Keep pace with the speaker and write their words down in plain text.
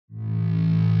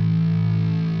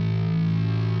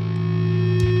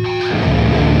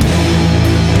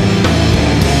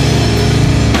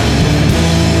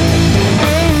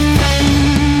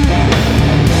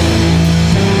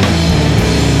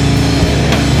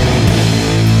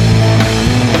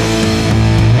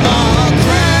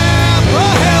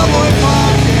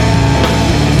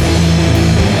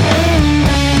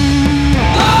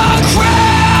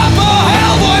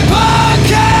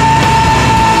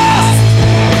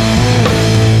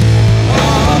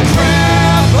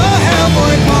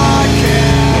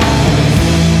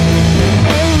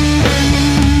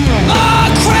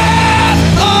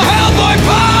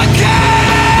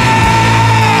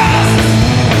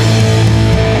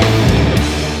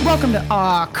Welcome to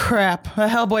Aw Crap, a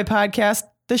Hellboy podcast,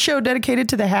 the show dedicated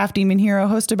to the half-demon hero,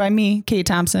 hosted by me, Kate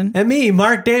Thompson. And me,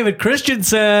 Mark David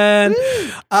Christensen.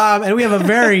 And we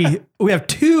have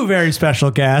two very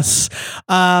special guests.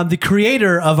 The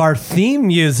creator of our theme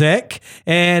music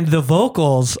and the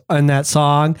vocals on that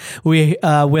song with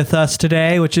us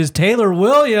today, which is Taylor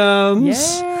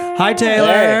Williams. Yeah. Hi,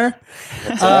 Taylor.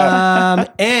 Hey.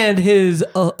 And his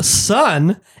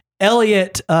son,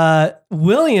 Elliot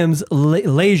Williams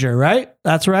Leisure, right?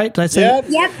 That's right. Did I say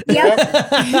Yep.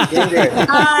 Yep. Doing great.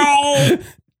 Hi.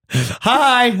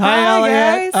 Hi,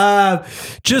 Elliot.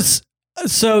 guys.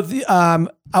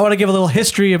 I want to give a little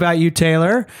history about you,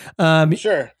 Taylor.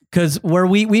 Sure. Because where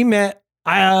we met,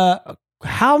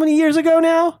 how many years ago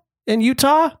now in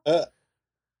Utah?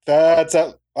 That's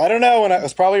I don't know, when I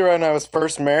was probably when I was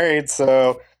first married,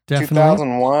 so Definitely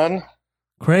 2001.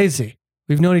 Crazy.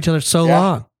 We've known each other so Yeah.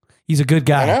 long. He's a good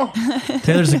guy. I know.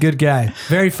 Taylor's a good guy.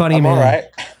 Very funny I'm man. all right.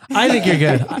 I think you're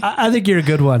good. I think you're a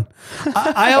good one.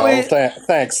 I Oh, always.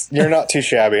 thanks. You're not too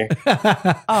shabby.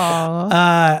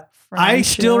 Aw. I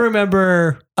still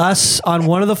remember us on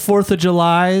one of the 4th of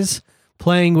Julys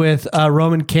playing with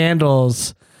Roman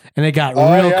candles, and it got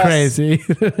Oh, real yes. crazy.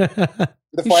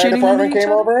 The You fire shitting on department each came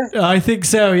other? over? I think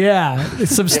so, yeah.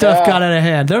 Some stuff Yeah. got out of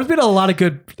hand. There's been a lot of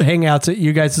good hangouts at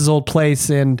you guys' old place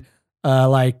in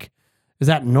was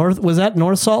that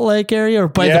North Salt Lake area or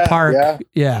by the Yeah, park? yeah.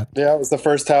 Yeah. Yeah, it was the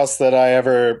first house that I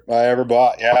ever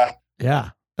bought. Yeah. Yeah.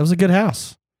 That was a good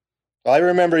house. I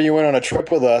remember you went on a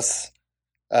trip with us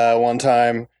one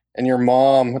time, and your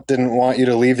mom didn't want you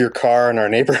to leave your car in our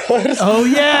neighborhood. Oh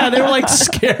yeah, they were like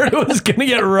scared it was gonna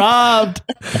get robbed.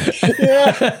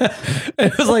 Yeah.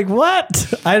 It was like,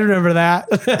 what? I remember that.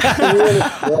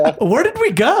 Yeah. Where did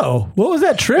we go? What was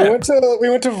that trip? We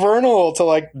went to Vernal to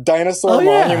like Dinosaur Oh,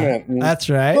 yeah. Monument. And- That's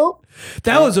right. Oh.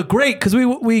 That was a great because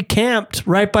we camped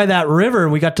right by that river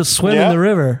and we got to swim in Yeah. the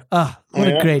river. Oh, what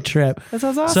a Yeah. great trip. That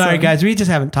sounds awesome. Sorry guys, we just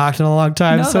haven't talked in a long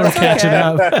time, No, so we're that's catching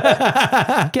okay.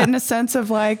 up. Getting a sense of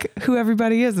like who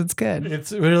everybody is. It's good.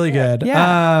 It's really good.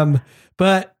 Yeah.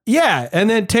 But yeah, and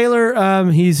then Taylor,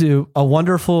 he's a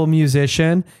wonderful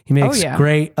musician. He makes yeah.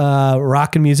 great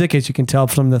rock and music, as you can tell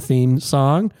from the theme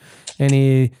song.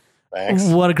 And Thanks.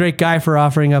 what a great guy for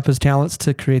offering up his talents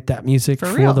to create that music For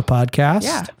for real. the podcast.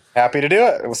 Yeah. Happy to do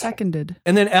it. It was Seconded.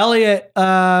 And then Elliot,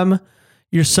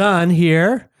 your son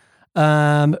here,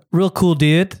 real cool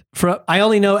dude. I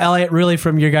only know Elliot really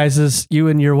from you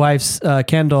and your wife's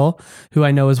Kendall, who I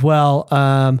know as well.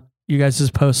 You guys'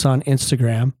 posts on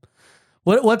Instagram.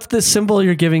 What's the symbol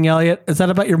you're giving Elliot? Is that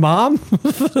about your mom?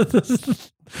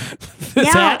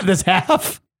 Yeah. This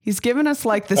half? He's giving us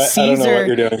like the I don't Caesar. know what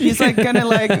you're doing. He's like gonna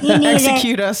like You need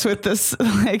execute us with this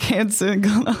like hand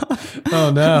signal,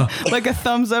 Oh no. like a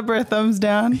thumbs up or a thumbs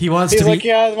down. He wants He's to be. like,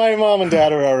 yeah, my mom and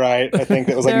dad are all right. I think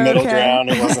it was like They're middle okay.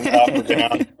 ground. It wasn't up or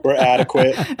down. We're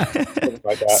adequate. Something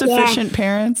like that. Sufficient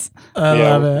parents. I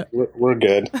love it. We're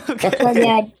good. We're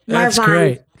good. That's We're fine.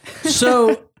 great.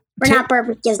 So We're not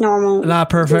perfect, just normal. not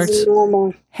perfect. Just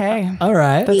normal. Hey, All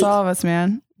right. that's all of us,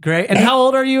 man. Great. And how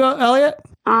old are you, Elliot?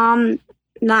 9.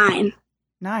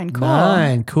 9. Cool.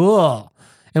 9. Cool.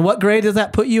 And what grade does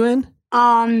that put you in?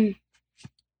 4th.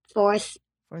 4th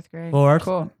grade. 4th.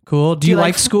 Cool. Cool. Do you like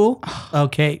like school?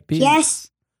 Okay. Yes.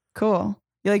 Cool.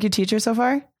 You like your teacher so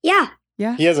far? Yeah.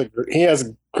 Yeah. He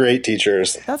has great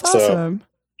teachers. That's So awesome.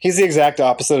 he's the exact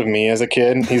opposite of me as a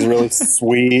kid. He's really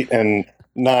sweet and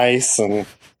nice, and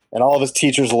all of his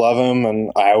teachers love him,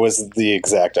 and I was the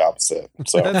exact opposite.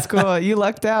 So That's cool. You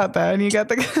lucked out though, and you got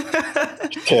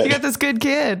you got this good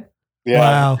kid. yeah,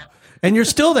 Wow. And you're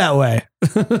still that way.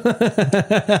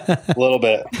 a little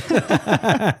bit.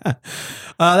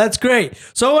 That's great.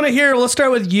 So I want to hear, let's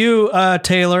start with you,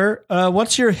 Taylor.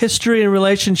 What's your history and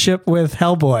relationship with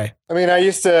Hellboy? I mean, I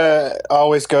used to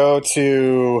always go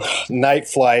to Night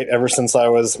Flight ever since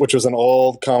which was an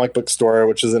old comic book store,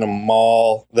 which is in a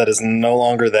mall that is no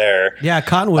longer there. Yeah,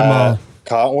 Cottonwood Mall.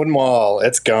 Cottonwood Mall,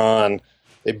 it's gone.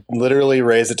 They literally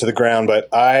razed it to the ground. But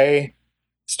I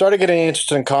started getting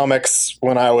interested in comics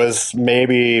when I was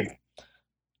maybe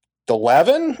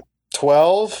 11,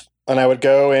 12, and I would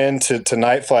go into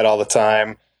Night Flight all the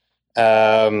time.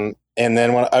 And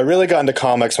then when I really got into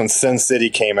comics when Sin City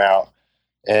came out,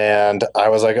 and I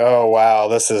was like, oh wow,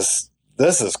 this is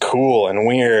cool and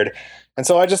weird. And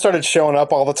so I just started showing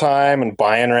up all the time and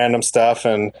buying random stuff,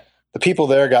 and the people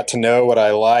there got to know what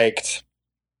I liked.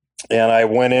 And I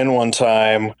went in one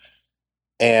time,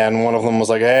 and one of them was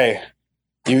like, hey,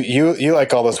 you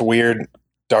like all this weird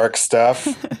dark stuff?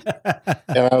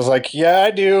 And I was like, yeah,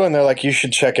 I do. And they're like, you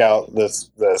should check out this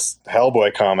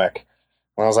Hellboy comic.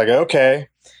 And I was like, okay.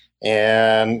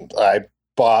 And I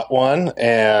bought one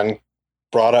and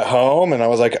brought it home, and I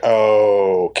was like,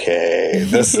 okay,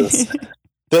 this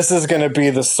is going to be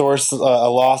the source, a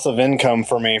loss of income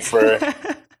for me for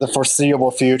the foreseeable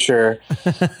future.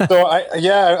 So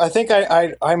I think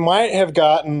I might have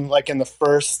gotten like in the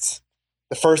first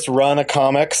run of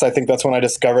comics. I think that's when I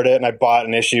discovered it, and I bought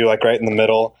an issue like right in the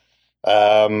middle.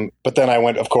 But then I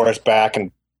went, of course, back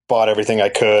and bought everything I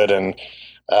could, and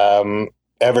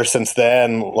ever since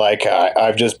then, like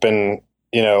I've just been,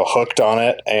 hooked on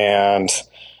it, and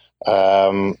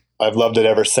I've loved it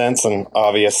ever since. And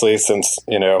obviously, since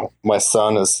my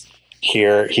son is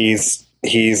here, he's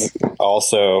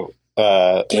also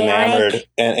enamored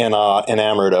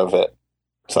of it.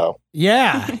 So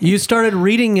yeah, you started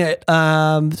reading it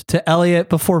to Elliot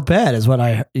before bed, is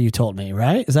what you told me,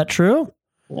 right? Is that true?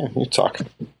 Yeah, you talk.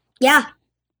 Yeah,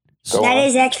 that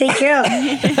is actually true.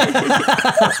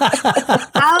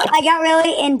 I got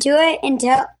really into it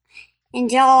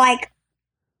until like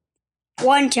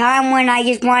one time when I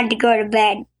just wanted to go to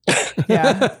bed.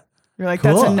 Yeah. You're like,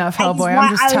 Cool. that's enough, Hellboy.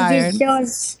 I'm just tired.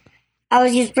 I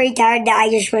was just pretty tired that I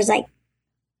just was like,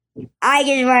 I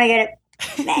just want to go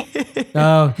to bed.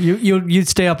 Oh, you'd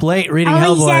stay up late reading At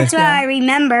least Hellboy. that's what I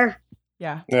remember.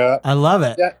 Yeah. Yeah. I love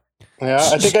it. Yeah. Yeah.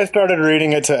 I think I started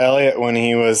reading it to Elliot when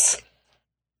he was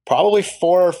probably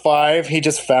 4 or 5. He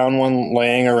just found one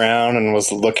laying around and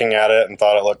was looking at it and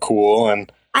thought it looked cool.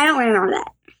 And I don't remember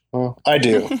that. well, I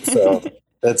do. So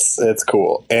it's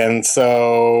cool. And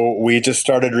so we just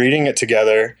started reading it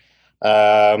together.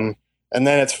 And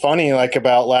then it's funny, like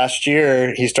about last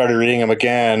year, he started reading them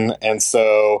again. And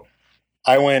so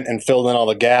I went and filled in all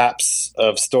the gaps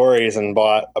of stories and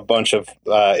bought a bunch of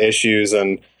issues.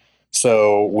 And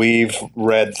so we've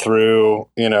read through,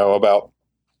 about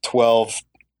 12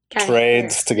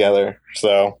 trades together.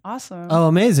 So Awesome. Oh,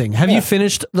 amazing. Have you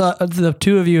finished the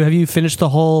two of you, have you finished the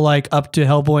whole like up to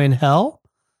Hellboy in Hell?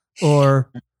 Or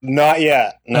not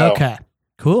yet. No. Okay.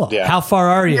 Cool. Yeah. How far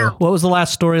are you? No. What was the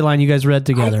last storyline you guys read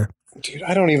together? Dude,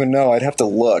 I don't even know. I'd have to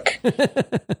look.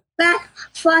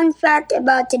 Fun fact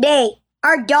about today.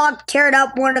 Our dog teared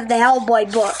up one of the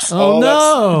Hellboy books. Oh,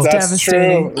 no. That's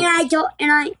Devastating. true.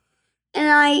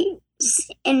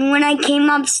 And when I came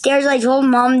upstairs, I told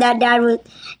Mom that Dad was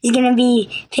gonna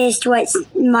be pissed what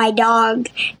my dog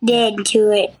did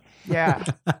to it. Yeah.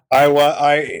 I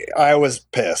was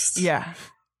pissed. Yeah.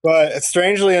 But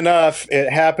strangely enough,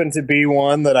 it happened to be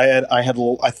one that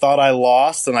I thought I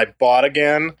lost and I bought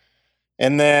again.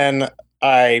 And then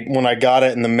when I got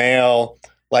it in the mail,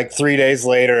 like 3 days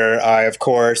later, I of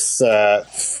course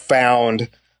found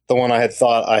the one I had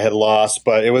thought I had lost,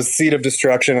 but it was Seed of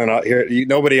Destruction, and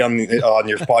nobody on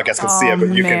your podcast can see it, but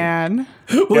you can.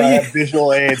 I have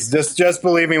visual aids. Just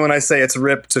believe me when I say it's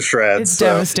ripped to shreds. It's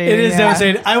devastating. It is yeah.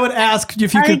 devastating. I would ask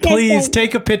if you could please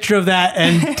take a picture of that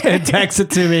and text it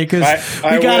to me, because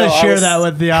we got to share that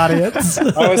with the audience.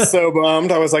 I was so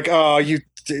bummed. I was like, oh,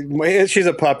 she's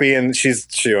a puppy and she's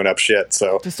chewing up shit.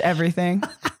 So Just everything.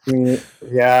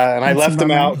 yeah, and I left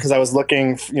them out because I was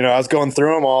looking. I was going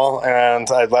through them all, and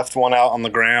I left one out on the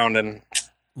ground. And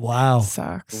Wow.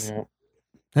 Sucks.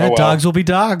 Dogs will be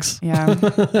dogs. Yeah.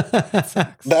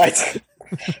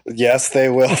 Yes, they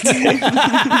will.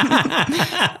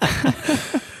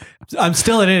 I'm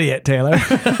still an idiot, Taylor.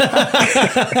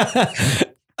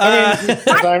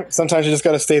 Sometimes you just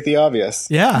got to state the obvious.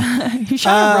 Yeah. He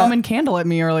shot a Roman candle at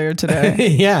me earlier today.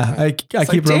 Yeah. I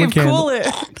keep Roman Dave, candle. cool it.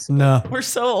 No. We're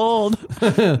so old.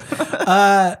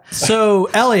 So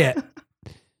Elliot,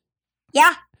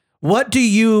 Yeah, what do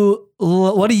you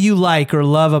like or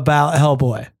love about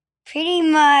Hellboy? pretty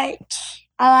much.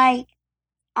 I like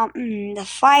the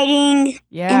fighting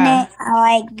Yeah. in it.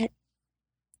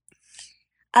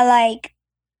 I like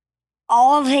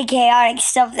all of the chaotic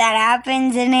stuff that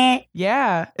happens in it.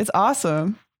 Yeah. It's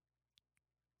awesome.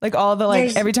 Like all the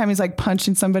every time he's like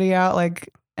punching somebody out, like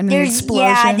and then the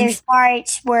explosions. There's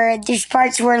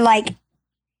parts where like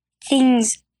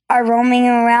things are roaming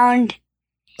around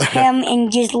him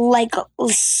and just like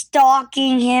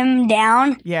stalking him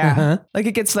down. Yeah. Uh-huh. Like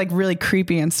it gets like really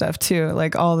creepy and stuff too.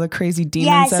 Like all the crazy demons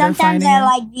Yeah, that are sometimes finding I him.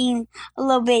 like being a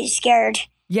little bit scared.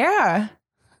 Yeah.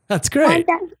 That's great.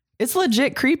 It's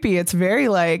legit creepy. It's very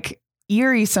like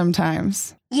eerie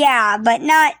sometimes. Yeah, but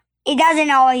not. It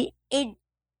doesn't always. It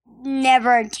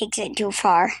never takes it too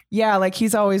far. Yeah, like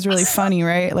he's always really funny,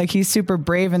 right? Like he's super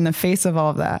brave in the face of all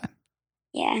of that.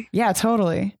 Yeah. Yeah,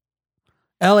 totally.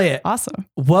 Elliot, Awesome.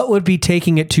 what would be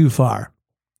taking it too far?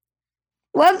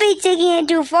 Would be taking it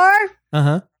too far?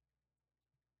 Uh-huh.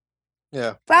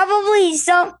 Yeah. Probably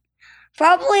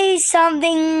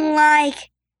something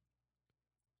like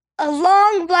a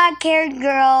long black-haired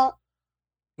girl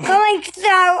coming going through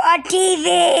a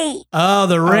TV. Oh,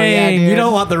 the yeah, ring. dude. You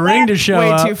don't want the ring to show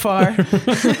Way up. too far.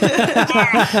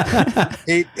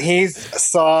 He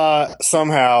saw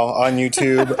somehow on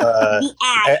YouTube The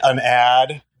ad. an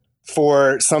ad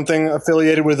for something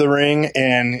affiliated with the ring,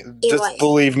 and It just was.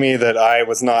 believe me that I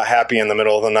was not happy in the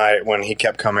middle of the night when he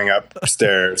kept coming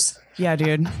upstairs. Yeah,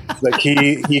 dude. Like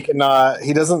he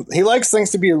likes things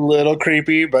to be a little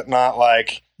creepy, but not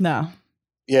like No.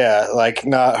 like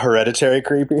not hereditary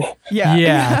creepy. Yeah.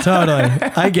 Yeah, totally.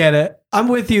 I get it. I'm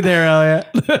with you there,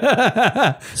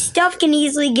 Elliot. Stuff can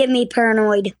easily get me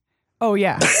paranoid. Oh,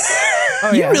 yeah.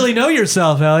 Oh, You yeah. really know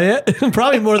yourself, Elliot.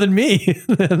 Probably more than me.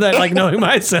 That like knowing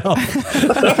myself.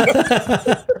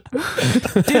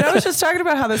 Dude, I was just talking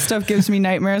about how this stuff gives me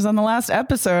nightmares on the last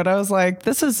episode. I was like,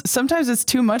 sometimes it's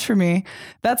too much for me.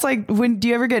 That's like, do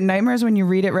you ever get nightmares when you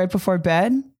read it right before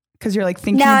bed? Because you're like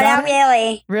thinking No, about not it?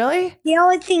 really. Really? The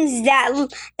only things that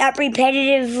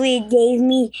repetitively gave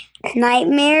me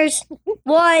nightmares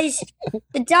was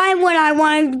the time when I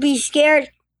wanted to be scared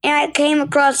and I came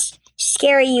across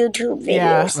scary YouTube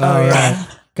Yeah. videos. Oh, yeah.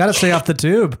 Gotta stay off the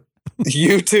tube.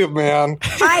 YouTube, man,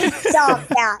 I stopped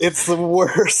that. it's the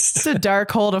worst. It's a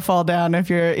dark hole to fall down if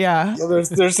you're, yeah. There's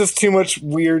just too much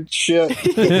weird shit.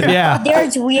 Yeah.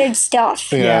 There's weird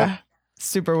stuff. Yeah.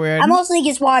 Super weird. I mostly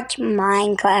just watch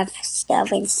Minecraft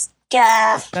stuff and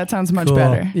stuff. That sounds much Cool.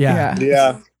 better. Yeah.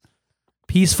 Yeah.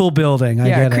 Peaceful building. I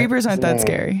Yeah. get it. Creepers aren't that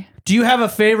scary. Do you have a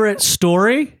favorite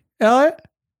story, Elliot?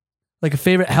 Like a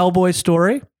favorite Hellboy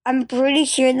story? I'm pretty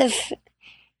sure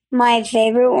my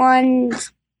favorite one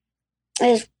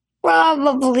is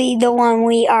probably the one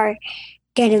we are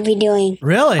going to be doing.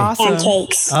 Really? Awesome.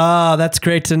 Pancakes. Oh, that's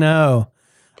great to know.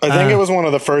 I think it was one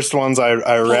of the first ones I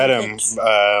read him Pancakes.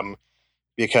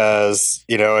 because,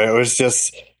 it was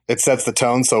just, it sets the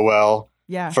tone so well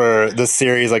Yeah. for the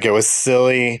series. Like, it was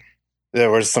silly. There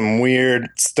was some weird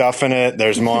stuff in it.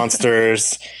 There's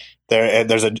monsters.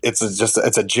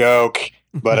 It's a joke,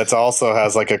 but it also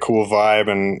has like a cool vibe.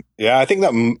 And yeah, I think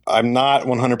that I'm not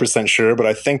 100% sure, but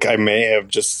I think I may have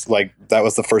just like, that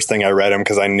was the first thing I read him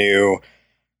because I knew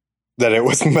that it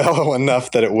was mellow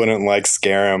enough that it wouldn't like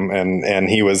scare him. And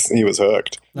he was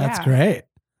hooked. That's Yeah. great.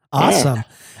 Awesome.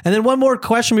 And then one more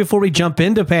question before we jump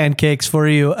into pancakes for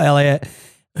you, Elliot.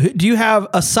 Do you have,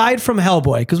 aside from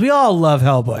Hellboy, because we all love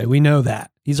Hellboy, we know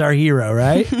that. He's our hero,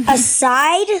 right?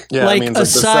 Aside, Yeah. like I mean,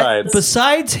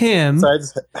 besides him,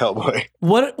 besides Hellboy.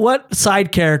 what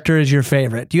side character is your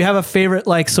favorite? Do you have a favorite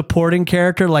like supporting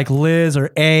character like Liz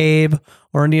or Abe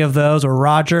or any of those or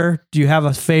Roger? Do you have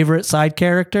a favorite side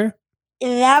character?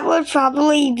 that would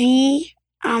probably be,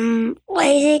 what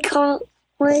is it called?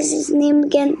 What is his name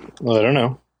again? Well, I don't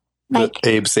know. Like,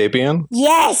 Abe Sapien?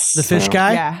 yes. The fish Yeah.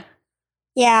 guy? Yeah.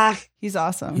 Yeah. He's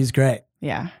awesome. He's great.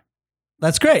 yeah.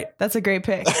 That's great. That's a great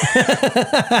pick.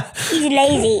 He's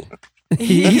lazy.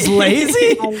 He's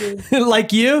lazy? I mean,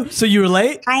 Like you? So you were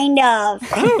late? kind of.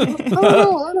 I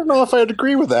don't know if I'd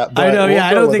agree with that. But I know, we'll yeah. I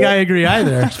go don't with think it. I agree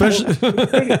either.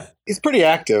 Especially He's pretty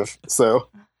active, so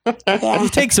Yeah. he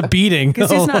takes a beating.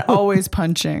 Because he's not always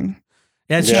punching.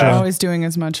 That's Yeah. Not true. always doing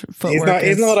as much footwork.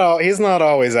 he's as- not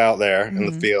always out there in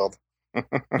the Mhm. field.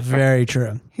 Very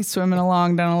true. He's swimming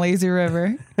along down a lazy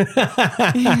river.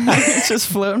 It's just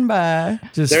floating by.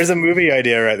 Just There's a movie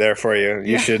idea right there for you.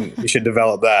 You should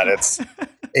develop that. It's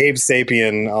Abe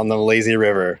Sapien on the lazy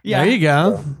river. Yeah. there you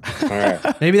go. All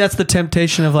right. Maybe that's the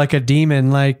temptation of like a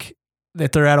demon, like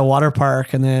that they're at a water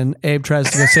park and then Abe tries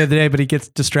to go save the day, but he gets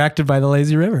distracted by the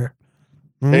lazy river.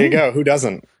 There you go. Who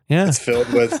doesn't? Yeah. It's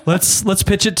filled with Let's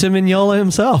pitch it to Mignola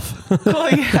himself. Cool.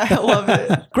 Yeah, I love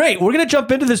it. Great. We're gonna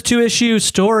jump into this 2-issue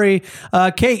story.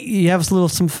 Kate, you have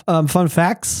some fun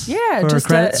facts? Yeah, or just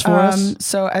credits for us.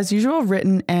 So as usual,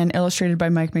 written and illustrated by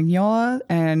Mike Mignola,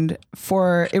 and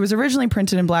it was originally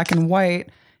printed in black and white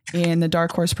in the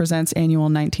Dark Horse Presents annual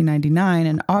 1999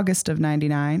 in August of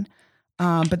 '99.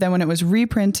 But then when it was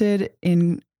reprinted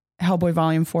in Hellboy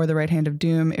Volume 4, The Right Hand of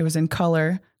Doom, it was in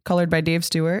color, colored by Dave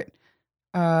Stewart,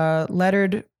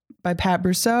 lettered by Pat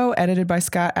Brousseau, edited by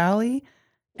Scott Alley.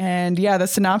 And yeah, the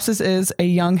synopsis is a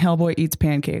young Hellboy eats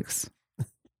pancakes.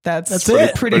 That's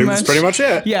it. Pretty much. That's pretty much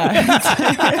it.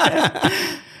 Yeah.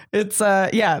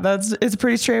 It's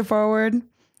pretty straightforward.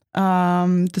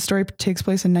 The story takes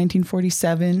place in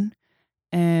 1947.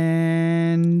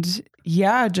 And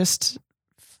yeah, just,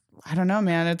 I don't know,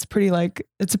 man. It's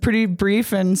a pretty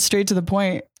brief and straight to the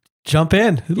point. Jump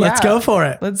in. Let's Yeah. go for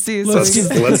it. Let's see. Let's do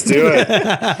it.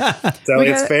 It's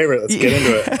Elliot's got- favorite. Let's get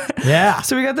into it. Yeah.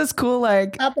 So we got this cool,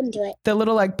 like, Up into it. the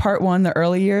little, like, part one, the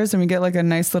early years, and we get like a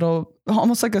nice little,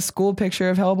 almost like a school picture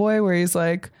of Hellboy where he's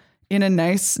like in a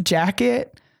nice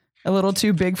jacket, a little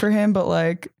too big for him, but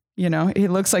like, You know, it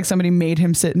looks like somebody made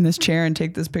him sit in this chair and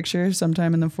take this picture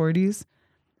sometime in the 40s.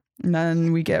 And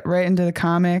then we get right into the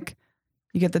comic.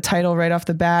 You get the title right off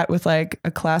the bat with like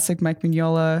a classic Mike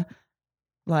Mignola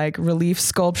like relief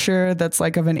sculpture that's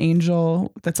like of an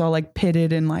angel that's all like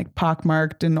pitted and like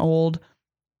pockmarked and old.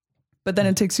 But then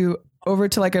it takes you over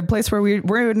to like a place where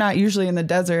we're not usually in the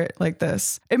desert like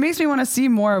this. It makes me want to see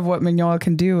more of what Mignola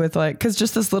can do with like, because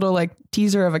just this little like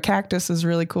teaser of a cactus is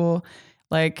really cool.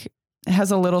 Like it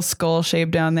has a little skull shape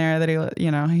down there that he,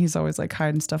 you know, he's always like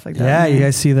hiding stuff like that. Yeah, you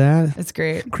guys see that? It's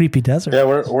great. Creepy desert. Yeah,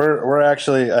 we're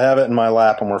actually, I have it in my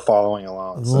lap and we're following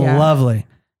along. So. Yeah. Lovely.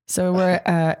 So we're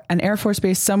at an Air Force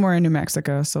base somewhere in New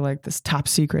Mexico. So like this top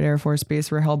secret Air Force base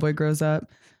where Hellboy grows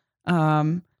up.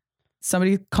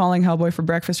 Somebody calling Hellboy for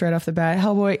breakfast right off the bat.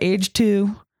 Hellboy, age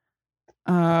 2,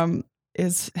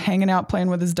 is hanging out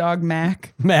playing with his dog,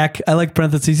 Mac. Mac, I like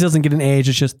parentheses. He doesn't get an age.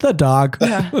 It's just the dog.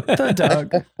 Yeah, the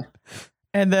dog.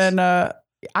 And then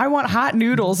I want hot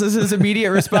noodles is his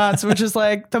immediate response, which is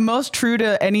like the most true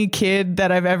to any kid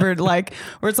that I've ever like,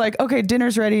 where it's like, okay,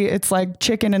 dinner's ready. It's like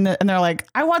chicken. And they're like,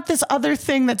 I want this other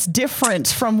thing that's different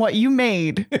from what you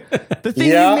made. The thing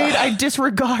you made, I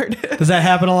disregard. Does that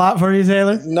happen a lot for you,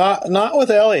 Taylor? Not with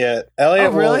Elliot.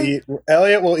 Elliot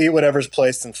will eat whatever's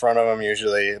placed in front of him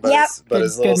usually, but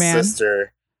his little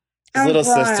sister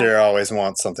always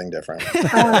wants something different.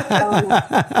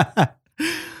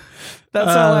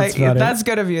 That's all like, that's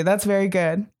good of you. That's very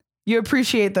good. You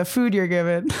appreciate the food you're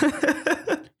given.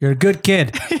 You're a good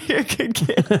kid. You're a good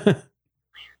kid.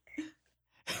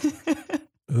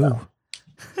 Ooh.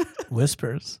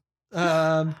 Whispers.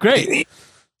 Great.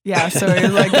 Yeah, so you're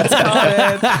like, that's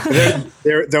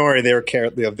called Don't worry, they were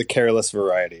the careless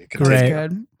variety. Great.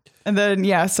 Good. And then,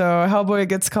 yeah, so Hellboy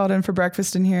gets called in for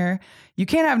breakfast in here. You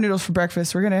can't have noodles for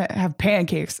breakfast. We're going to have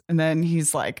pancakes. And then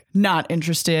he's like, not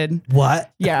interested.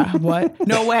 What? Yeah, what?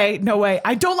 No way.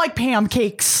 I don't like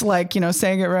pancakes. Like, you know,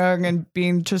 saying it wrong and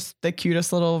being just the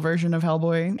cutest little version of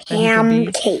Hellboy.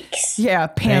 Pancakes. Yeah,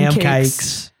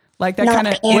 pancakes. Like that kind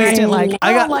of instant, like,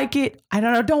 I don't like it. I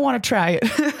don't want to try it.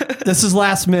 This is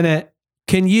last minute.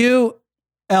 Can you,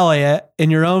 Elliot, in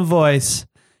your own voice,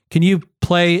 can you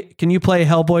play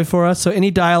Hellboy for us? So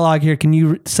any dialogue here, can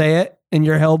you say it in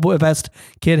your best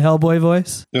kid Hellboy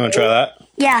voice? You want to try that?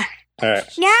 Yeah. All right.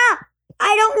 No,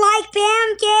 I don't like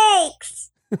pancakes.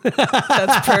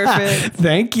 That's perfect.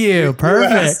 Thank you.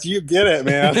 Perfect. You get it,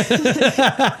 man.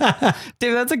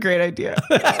 Dude, that's a great idea.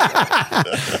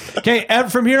 Okay,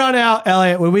 from here on out,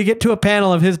 Elliot, when we get to a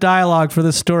panel of his dialogue for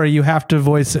this story, you have to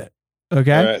voice it.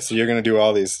 Okay? All right, so you're going to do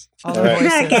all these. All the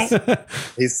voices. Okay.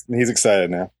 He's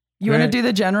excited now. You want to do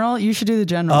the general? You should do the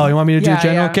general. Oh, you want me to do the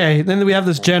general? Yeah. Okay. Then we have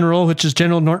this general, which is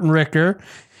General Norton Ricker.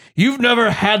 You've never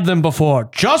had them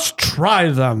before. Just try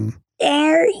them.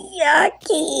 They're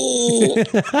yucky.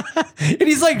 And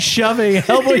he's like shoving.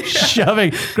 Hellboy's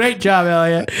shoving. Great job,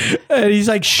 Elliot. And he's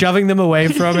like shoving them away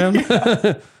from him.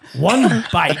 One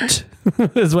bite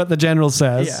is what the general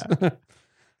says. Yeah.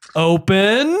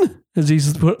 Open. As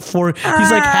he's like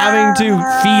having to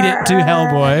feed it to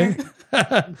Hellboy.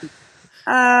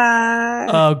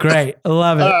 Oh, great. I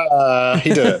love it.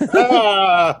 He did it.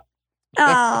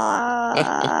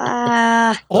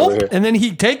 Oh, and then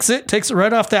he takes it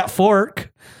right off that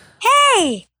fork.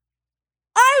 Hey,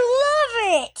 I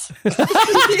love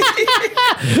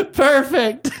it.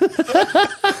 Perfect.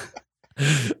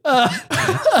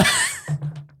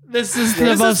 This is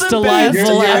the most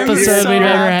delightful episode we've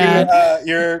ever had.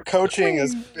 Your coaching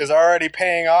is already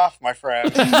paying off, my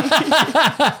friend.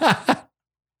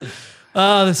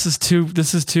 Oh, this is too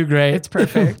great. It's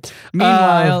perfect.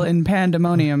 Meanwhile, in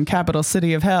Pandemonium, capital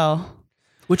city of hell.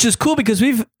 Which is cool because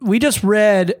we just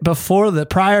read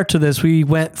prior to this, we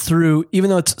went through, even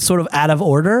though it's sort of out of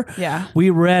order. Yeah. We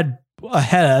read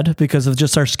ahead because of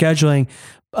just our scheduling,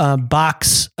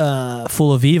 Box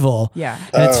Full of Evil. Yeah.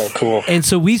 Oh, cool. And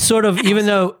so we sort of, even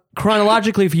though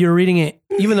chronologically, if you're reading it,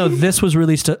 even though this was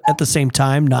released at the same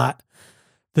time, not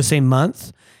the same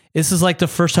month, this is like the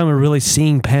first time we're really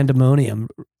seeing Pandemonium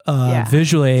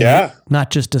visually, not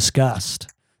just discussed.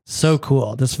 So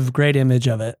cool. This is a great image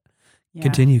of it. Yeah.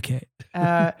 Continue, Kate.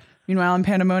 Meanwhile, in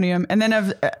Pandemonium, and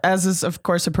then as is of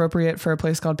course appropriate for a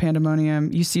place called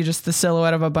Pandemonium, you see just the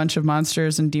silhouette of a bunch of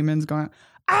monsters and demons going,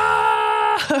 ah!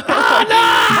 Oh,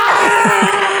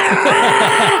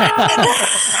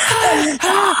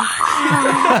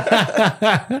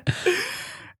 no!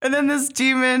 And then this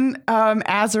demon,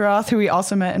 Azeroth, who we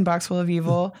also met in Box Full of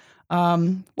Evil.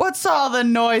 What's all the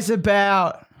noise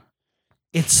about?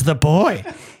 It's the boy.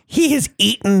 He has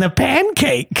eaten the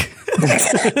pancake.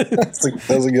 That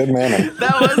was a good man.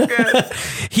 That was good.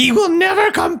 He will never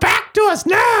come back to us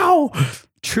now.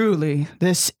 Truly,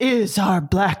 this is our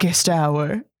blackest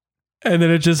hour. And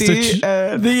then it just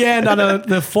the end on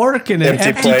the fork and an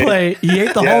Empty empty plate. He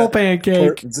ate the whole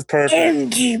pancake. It's perfect.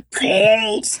 Empty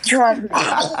plates, dramatic.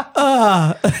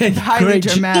 Highly Great.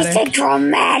 It's dramatic. a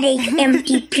dramatic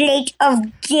empty plate of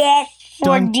death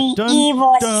for the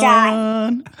evil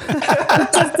side.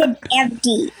 It's just an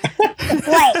empty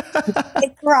plate.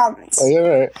 The crumbs. Oh, yeah,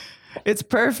 right. It's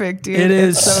perfect, dude. It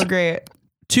It's is. so great.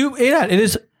 It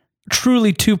is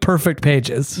truly 2 perfect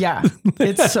pages. Yeah,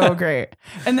 it's so great.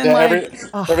 And then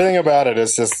Yeah, everything about it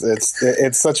is just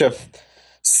it's such a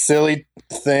silly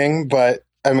thing, but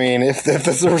I mean, if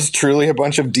this was truly a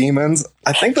bunch of demons,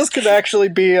 I think this could actually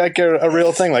be like a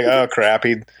real thing. Like, oh crap,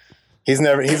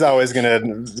 he's always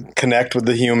gonna connect with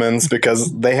the humans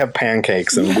because they have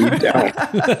pancakes and we don't.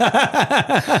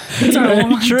 it's our Very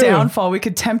one true. downfall. We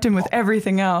could tempt him with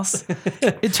everything else.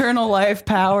 Eternal life,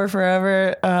 power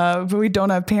forever. But we don't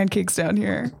have pancakes down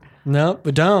here. Nope,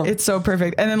 we don't. It's so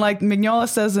perfect. And then like Mignola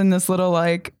says in this little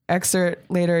like excerpt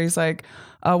later, he's like,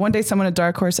 one day someone at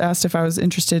Dark Horse asked if I was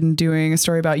interested in doing a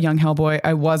story about young Hellboy.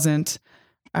 I wasn't.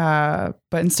 But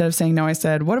instead of saying no, I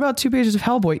said, what about 2 pages of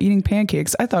Hellboy eating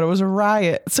pancakes? I thought it was a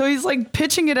riot. So he's like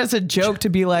pitching it as a joke to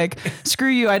be like, screw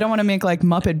you. I don't want to make like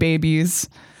Muppet Babies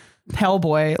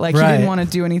Hellboy. Like he Right. didn't want to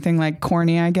do anything like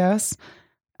corny, I guess.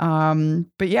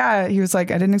 But yeah, he was like,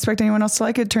 I didn't expect anyone else to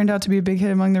like it. Turned out to be a big hit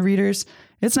among the readers.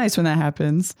 It's nice when that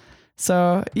happens.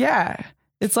 So yeah,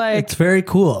 it's like, It's very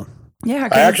cool. yeah.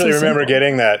 'cause I it's actually so remember simple.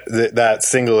 getting that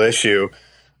single issue.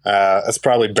 It's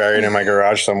probably buried in my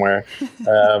garage somewhere.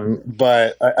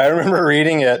 But I remember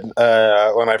reading it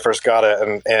when I first got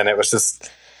it, and it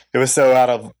was so out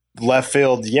of left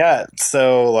field yet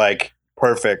so like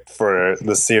perfect for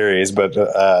the series. But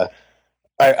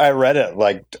I read it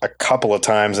like a couple of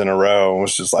times in a row. It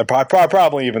was just I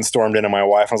probably even stormed into my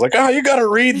wife. I was like, "Oh, you got to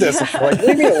read this!" And she's like,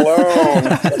 "Leave me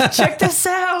alone." Check this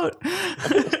out.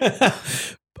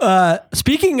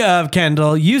 Speaking of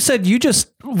Kendall, you said you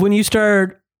just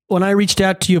when I reached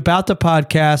out to you about the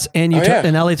podcast and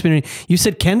and Elliot's been, you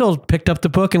said Kendall picked up the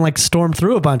book and like stormed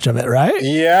through a bunch of it, right?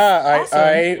 Yeah,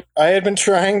 Awesome. I had been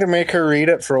trying to make her read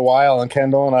it for a while, and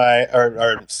Kendall and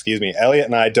Elliot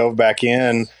and I dove back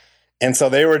in, and so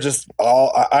they were just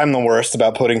I'm the worst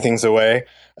about putting things away.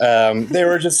 They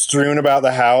were just strewn about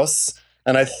the house,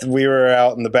 and we were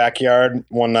out in the backyard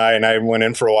one night, and I went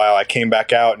in for a while. I came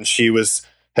back out, and she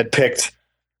had picked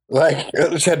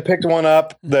one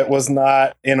up that was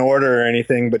not in order or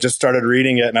anything, but just started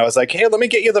reading it. And I was like, hey, let me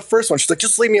get you the first one. She's like,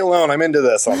 just leave me alone. I'm into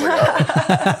this. I was like, oh.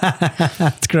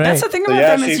 That's great. That's the thing So, about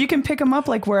yeah, them is you can pick them up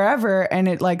like wherever and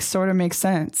it like sort of makes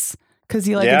sense because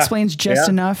he like explains just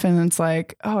enough and it's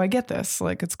like, oh, I get this.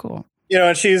 Like it's cool. You know,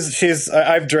 and she's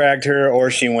I've dragged her, or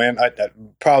she went. I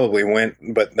probably went,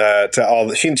 but to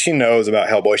all she knows about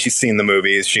Hellboy. She's seen the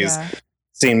movies. She's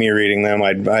seen me reading them.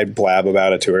 I blab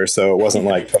about it to her, so it wasn't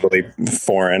like totally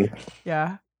foreign.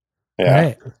 Yeah. Yeah.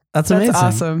 Right. That's amazing.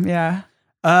 awesome. Yeah.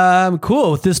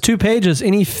 Cool. With this 2 pages,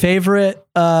 any favorite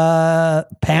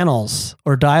panels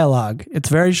or dialogue? It's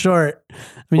very short. I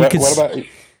mean,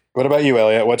 What about you,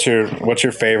 Elliot? What's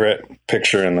your favorite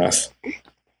picture in this?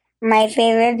 My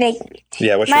favorite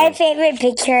favorite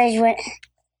picture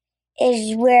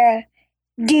is where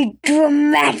the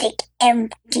dramatic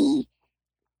empty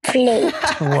plate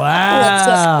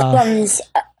wow. crumbs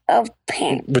of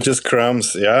pancakes. Which is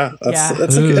crumbs. Yeah,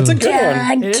 it's Ooh. a good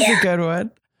one. It is a good one.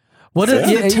 What is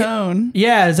The tone.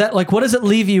 Yeah, is that like what does it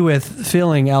leave you with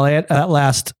feeling, Elliot? That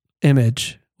last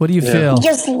image. What do you feel? It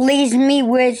just leaves me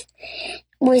with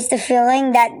the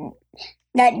feeling that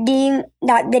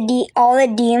all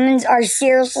the demons are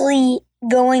seriously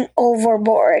going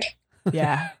overboard.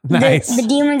 Yeah. Nice. The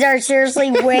demons are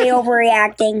seriously way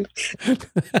overreacting.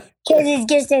 Because it's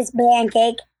just this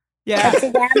pancake. Yeah. But to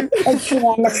them, it's the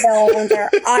end of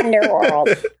the underworld.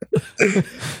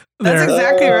 That's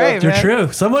exactly right, You're man.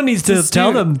 true. Someone needs to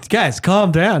tell them, guys,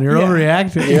 calm down. You're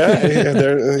overreacting. Yeah,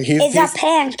 It's a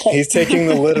pancake. he's taking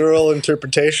the literal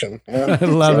interpretation. Yeah. I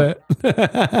love it.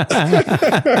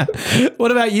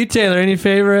 What about you, Taylor? Any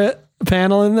favorite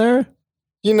panel in there?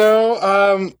 You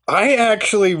know, I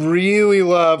actually really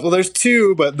love. Well, there's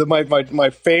 2, but my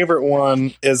favorite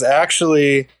one is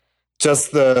actually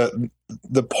just the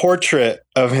portrait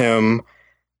of him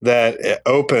that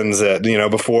opens it. You know,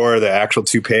 before the actual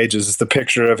 2 pages, it's the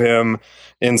picture of him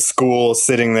in school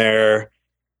sitting there.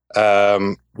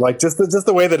 Like just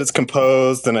the way that it's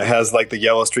composed, and it has like the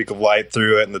yellow streak of light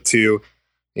through it, and the 2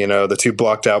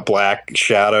 blocked out black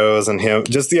shadows, and him.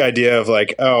 Just the idea of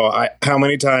like, how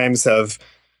many times have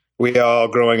we all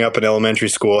growing up in elementary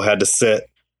school had to sit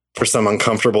for some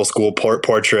uncomfortable school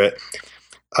portrait,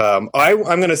 I'm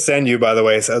going to send you, by the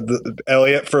way. So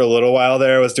Elliot, for a little while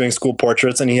there, was doing school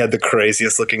portraits, and he had the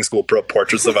craziest looking school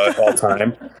portraits of all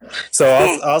time. So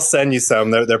I'll send you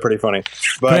some. They're pretty funny.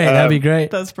 But, Great, that'd be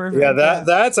great. That's perfect. Yeah,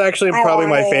 that's actually probably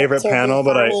my favorite panel.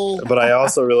 But I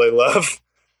also really love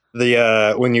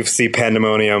the when you see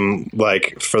Pandemonium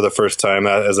like for the first time.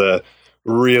 That is a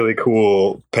really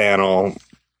cool panel.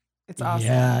 It's awesome.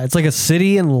 Yeah, it's like a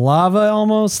city in lava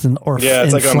almost,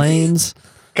 it's like flames.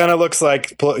 Kind of looks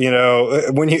like, when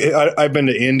I've been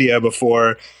to India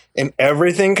before, and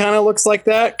everything kind of looks like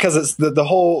that because it's the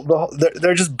whole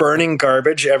they're just burning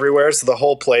garbage everywhere, so the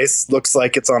whole place looks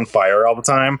like it's on fire all the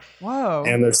time. Whoa!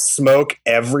 And there's smoke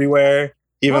everywhere.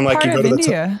 Even what like part you go of to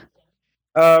India?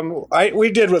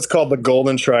 We did what's called the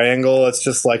Golden Triangle. It's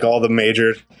just like all the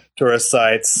major tourist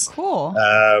sites. Cool.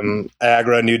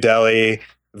 Agra, New Delhi,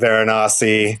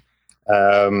 Varanasi,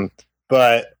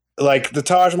 but like the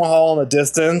Taj Mahal in the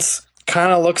distance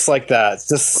kind of looks like that. It's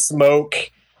just smoke,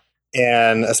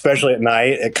 and especially at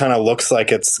night, it kind of looks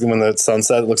like it's when the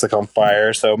sunset, it looks like on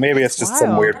fire. So maybe it's just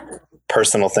some weird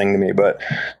personal thing to me. But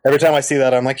every time I see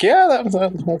that, I'm like, yeah,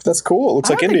 that's cool. It looks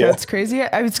like India. That's crazy.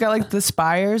 It's got like the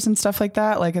spires and stuff like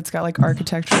that. Like it's got like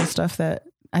architectural stuff that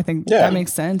I think that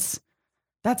makes sense.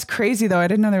 That's crazy though. I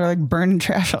didn't know they were like burning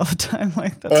trash all the time.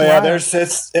 Like that's yeah, wild.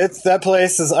 it's that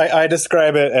place is I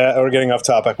describe it. We're getting off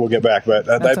topic. We'll get back, but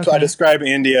I describe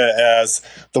India as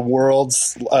the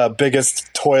world's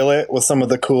biggest toilet with some of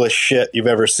the coolest shit you've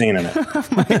ever seen in it. Oh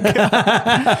my God.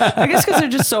 I guess because they're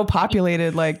just so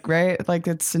populated, like right, like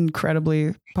it's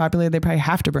incredibly populated. They probably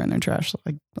have to burn their trash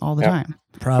like all the time.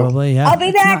 Probably, yeah. I'll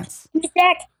be back. Be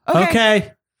back.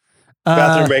 Okay.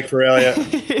 Bathroom break for Elliot.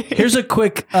 Here's a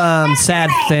quick sad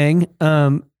thing.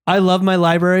 I love my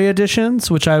library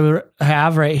editions, which I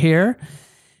have right here.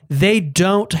 They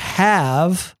don't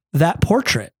have that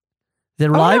portrait. The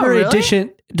library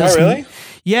edition doesn't. Oh, really?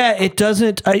 Yeah, it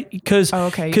doesn't. Because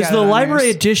the library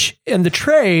edition and the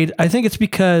trade, I think it's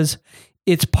because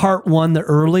it's part one, the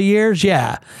early years.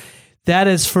 Yeah, that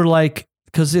is for like,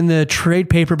 because in the trade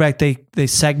paperback, they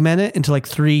segment it into like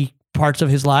 3 parts of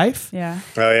his life. Yeah.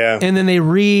 Oh yeah. And then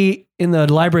in the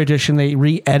library edition, they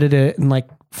re-edited it and like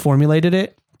formulated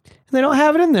it. And they don't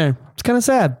have it in there. It's kind of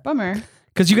sad. Bummer.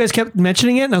 Because you guys kept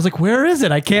mentioning it and I was like, where is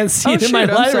it? I can't see it in my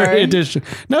library edition.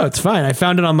 No, it's fine. I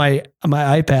found it on my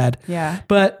iPad. Yeah.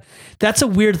 But that's a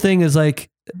weird thing is like,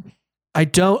 I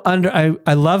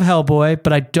love Hellboy,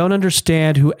 but I don't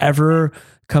understand whoever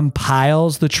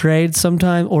compiles the trade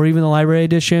sometime or even the library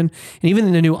edition. And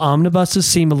even the new omnibuses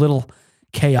seem a little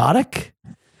chaotic.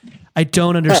 I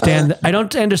don't understand. I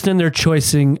don't understand their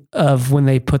choosing of when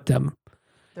they put them.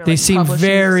 They seem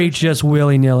very just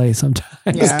willy-nilly sometimes.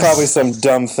 It's probably some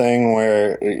dumb thing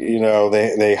where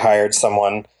they hired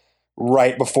someone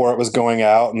right before it was going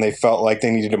out and they felt like they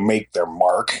needed to make their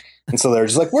mark. And so they're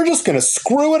just like, we're just going to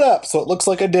screw it up so it looks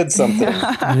like I did something.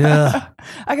 Yeah.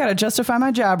 I got to justify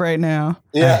my job right now.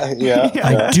 Yeah.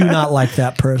 I do not like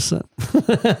that person.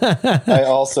 I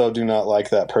also do not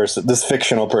like that person, this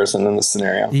fictional person in this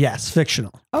scenario. Yes,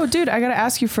 fictional. Oh, dude, I got to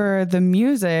ask you for the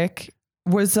music.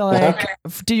 Was like,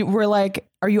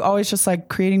 are you always just like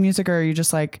creating music, or are you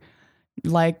just like,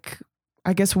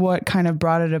 I guess what kind of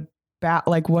brought it about,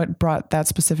 like what brought that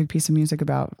specific piece of music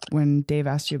about when Dave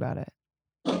asked you about it?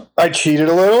 I cheated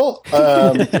a little.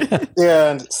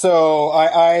 And so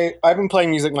I've been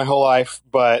playing music my whole life,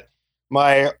 but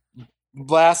my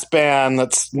last band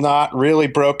that's not really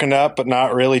broken up, but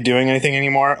not really doing anything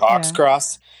anymore,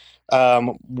 Oxcross.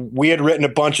 We had written a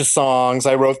bunch of songs.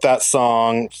 I wrote that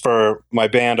song for my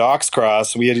band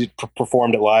Oxcross. We had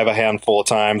performed it live a handful of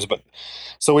times, but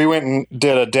so we went and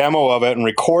did a demo of it and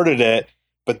recorded it,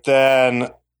 but then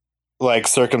like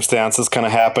circumstances kind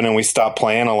of happened and we stopped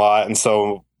playing a lot. And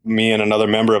so me and another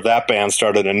member of that band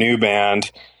started a new band.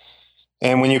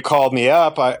 And when you called me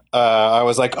up, I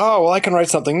was like, oh, well, I can write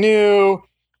something new.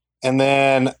 And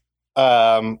then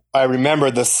I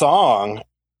remembered the song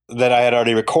that I had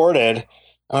already recorded.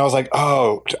 And I was like,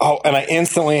 oh, and I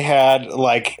instantly had it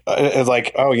was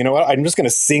like, oh, you know what? I'm just going to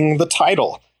sing the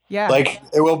title. Yeah. Like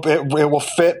it will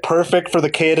fit perfect for the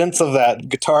cadence of that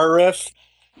guitar riff.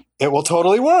 It will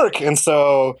totally work. And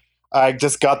so I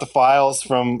just got the files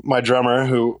from my drummer,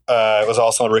 who was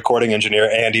also a recording engineer.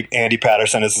 Andy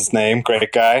Patterson is his name.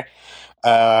 Great guy.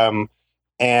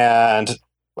 And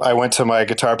I went to my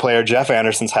guitar player, Jeff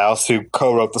Anderson's house, who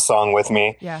co-wrote the song with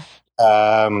me. Yeah.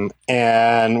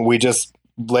 And we just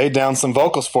laid down some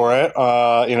vocals for it,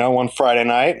 one Friday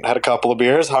night, had a couple of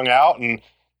beers, hung out, and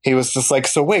he was just like,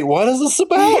 so wait, what is this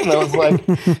about? And I was like,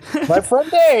 my friend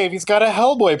Dave, he's got a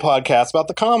Hellboy podcast about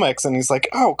the comics. And he's like,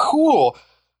 oh, cool.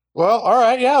 Well, all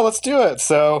right, yeah, let's do it.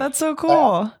 So That's so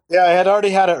cool. yeah, I had already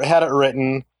had it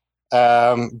written,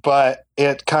 but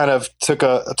it kind of took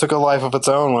a life of its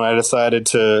own when I decided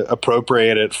to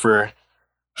appropriate it for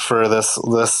this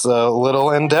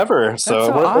little endeavor. So, so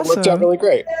it worked out awesome. really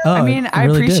great. Oh, I mean, it I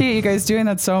really did. appreciate you guys doing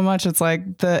that so much. It's like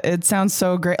it sounds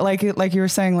so great. Like you were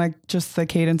saying, like just the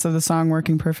cadence of the song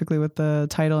working perfectly with the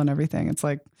title and everything. It's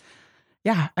like,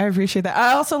 yeah, I appreciate that.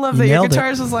 I also love that your Nailed it.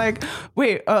 guitarist was like,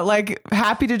 wait, like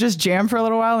happy to just jam for a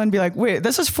little while and be like, wait,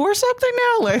 this is for something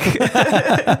now? Like,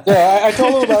 Yeah, I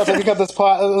told him about it. We got this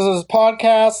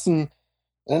podcast,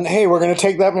 and hey, we're gonna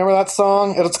take that. Remember that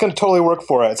song? It's gonna totally work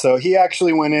for it. So he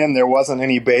actually went in. There wasn't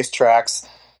any bass tracks.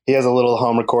 He has a little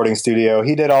home recording studio.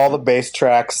 He did all the bass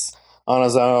tracks on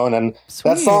his own, and that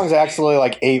Sweet. song's actually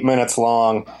like 8 minutes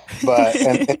long. But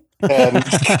and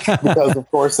because of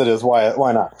course it is. Why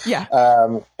not? yeah.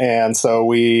 And so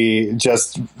we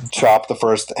just chopped the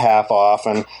first half off,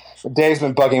 and Dave's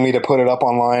been bugging me to put it up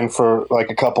online for like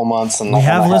a couple months. And We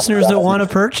have I listeners that haven't. want to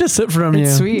purchase it from you.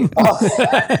 It's sweet.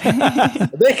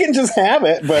 They can just have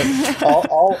it, but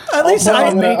At least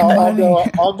I'd make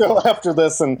I'll go after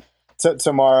this and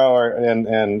tomorrow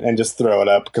and just throw it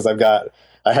up because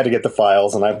I had to get the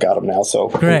files and I've got them now. So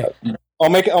Great. I'll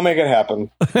make it happen.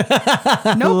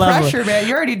 No Lovely. pressure, man.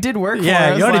 You already did work for us.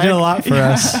 Yeah, you already did a lot for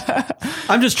us.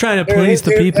 I'm just trying to please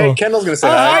the people. Hey, Kendall's gonna say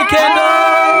Hi, hi.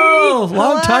 Kendall!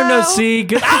 Long time no see.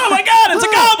 Good. Oh my God, it's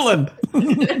a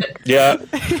goblin! Yeah,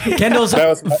 Kendall's That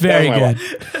was very my good.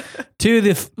 Two of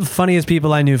the funniest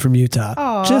people I knew from Utah.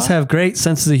 Aw. Just have great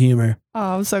senses of humor.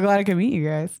 Oh, I'm so glad I could meet you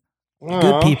guys.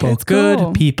 Good people. It's Good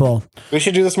cool. people. We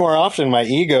should do this more often. My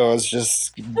ego is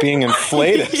just being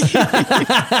inflated.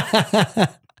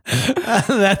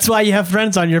 That's why you have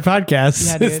friends on your podcast.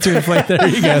 Yeah, dude. It's to inflate their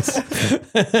egos.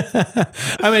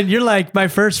 I mean, you're like my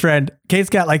first friend. Kate's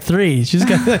got like 3. She's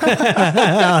got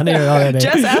on here already.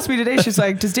 Jess asked me today, she's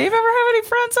like, does Dave ever have any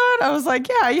friends on? I was like,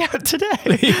 yeah, today.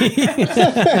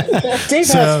 Dave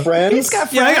has friends. He's got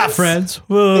friends. Yeah, I got friends. They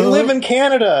Whoa. live in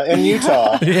Canada and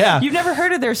Utah. Yeah, You've never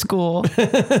heard of their school.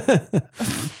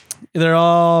 they're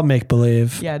all make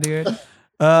believe. Yeah, dude.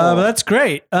 But that's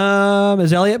great.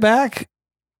 Is Elliot back?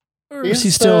 Or is he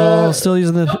He's, still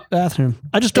using the bathroom?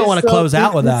 I just don't want to close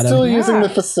out without He's still him. using Yeah. the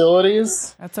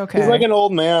facilities. That's okay. He's like an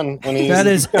old man when he's. That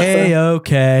is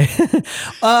A-okay.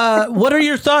 What are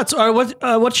your thoughts? Or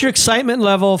what's your excitement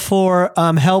level for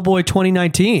Hellboy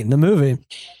 2019, the movie?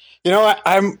 You know,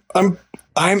 I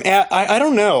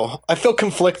don't know. I feel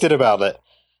conflicted about it.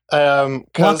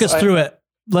 Walk us through it.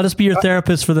 Let us be your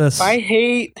therapist for this. I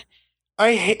hate.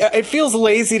 It feels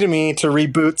lazy to me to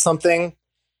reboot something.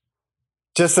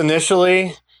 Just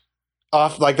initially,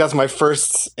 off like that's my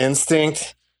first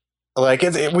instinct. Like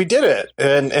we did it,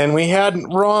 and we had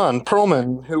Ron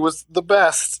Perlman, who was the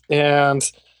best, and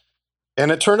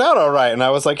it turned out all right, and I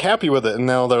was like happy with it. And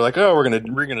now they're like, oh, we're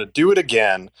gonna do it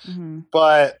again. Mhm.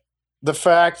 But the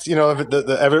fact, you know,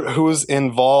 who's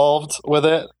involved with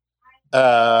it,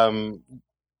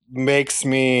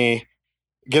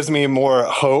 gives me more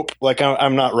hope. Like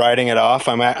I'm not writing it off.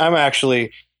 I'm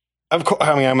actually. Of course,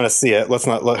 I mean, I'm going to see it.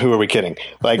 Who are we kidding?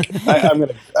 Like, I'm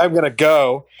going to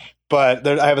go, but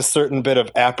I have a certain bit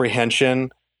of apprehension,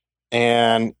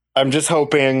 and I'm just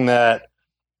hoping that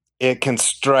it can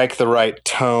strike the right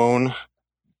tone.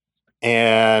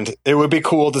 And it would be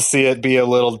cool to see it be a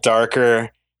little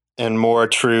darker and more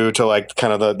true to like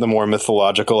kind of the more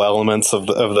mythological elements of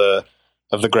the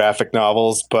graphic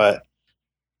novels. But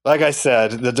like I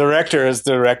said, the director has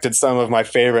directed some of my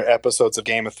favorite episodes of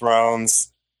Game of Thrones.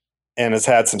 And has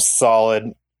had some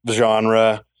solid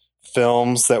genre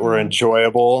films that were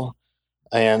enjoyable.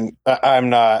 And I'm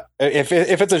not, if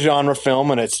it's a genre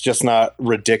film and it's just not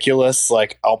ridiculous,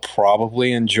 like I'll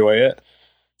probably enjoy it.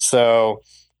 So,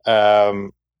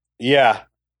 yeah,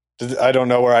 I don't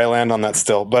know where I land on that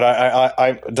still, but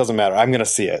it doesn't matter. I'm going to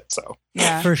see it. So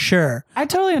Yeah. For sure. I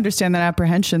totally understand that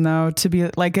apprehension though, to be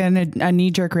like a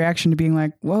knee-jerk reaction to being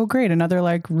like, whoa, great, another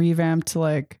like revamped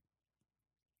like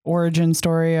origin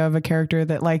story of a character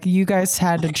that like you guys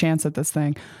had a chance at this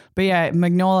thing. But yeah,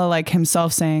 Mignola like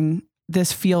himself saying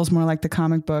this feels more like the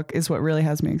comic book is what really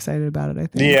has me excited about it, I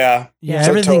think. yeah, Yeah, so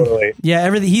everything. totally. Yeah,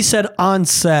 everything he said on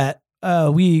set.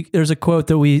 There's a quote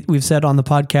that we've said on the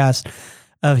podcast.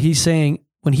 He's saying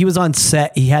when he was on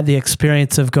set, he had the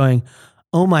experience of going,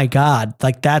 "Oh my God,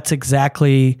 like that's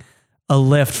exactly a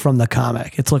lift from the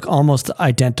comic. It's like almost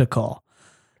identical."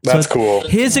 That's So cool.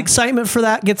 His excitement for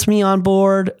that gets me on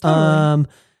board. And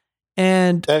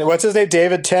And what's his name?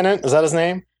 David Tennant? Is that his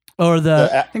name? or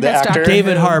the think that's Dr.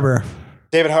 David Who. Harbour.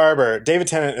 David Harbour. David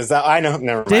Tennant is that? I know.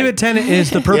 Never mind. David Tennant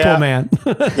is the Purple Yeah. Man.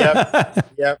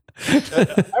 Yep.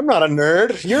 I'm not a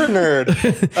nerd. You're a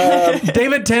nerd.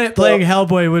 David Tennant playing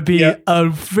Hellboy would be Yeah. a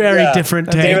very Yeah.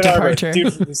 different take. David Harbour, departure.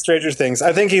 dude from Stranger Things.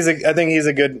 I think he's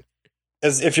a good.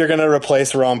 As if you're gonna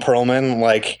replace Ron Perlman,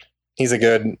 like he's a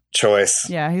good choice.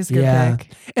 Yeah, he's a good Yeah.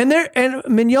 pick. And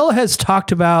Mignola has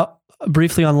talked about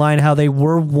briefly online how they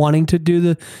were wanting to do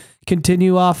the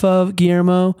continue off of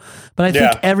Guillermo, but I think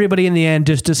Yeah. everybody in the end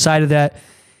just decided that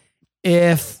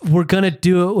if we're gonna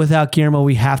do it without Guillermo,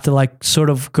 we have to like sort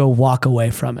of go walk away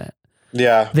from it.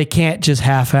 Yeah. They can't just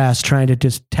half-ass trying to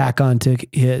just tack on to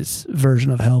his version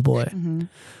of Hellboy, Mhm.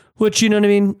 which, you know what I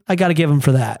mean? I got to give him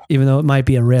for that, even though it might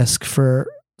be a risk for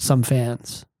some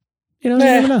fans. You know, you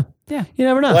Eh. never know. Yeah. You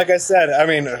never know. Like I said, I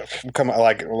mean, come on,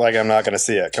 like I'm not gonna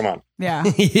see it. Come on, Yeah. for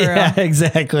yeah, real.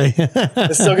 exactly.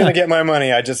 it's still gonna get my money.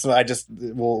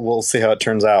 We'll see how it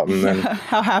turns out, and then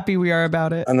How happy we are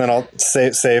about it. I'll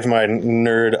save my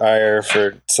nerd ire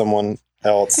for someone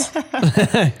else.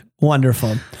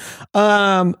 Wonderful.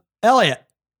 Elliot,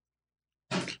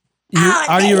 Oh,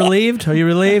 are you relieved? Are you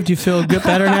relieved? You feel good,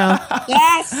 better now?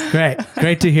 Yes.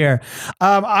 Great to hear.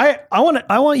 I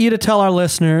want you to tell our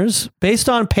listeners, based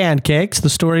on Pancakes, the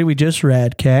story we just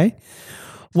read, Kay,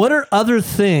 what are other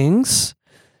things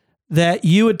that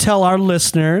you would tell our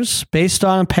listeners based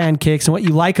on Pancakes and what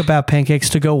you like about Pancakes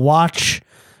to go watch,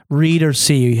 read, or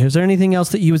see? Is there anything else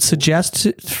that you would suggest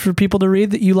for people to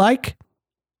read that you like?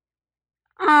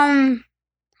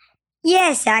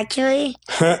 Yes, actually.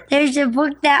 There's a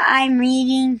book that I'm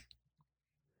reading.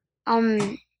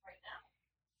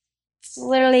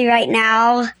 Literally right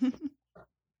now.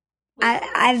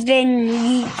 I've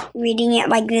been reading it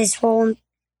like this whole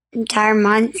entire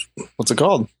month. What's it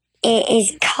called? It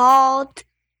is called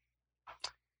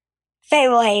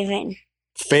Fablehaven.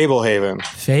 Fablehaven.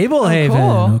 Fablehaven.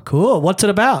 cool. Oh, cool. What's it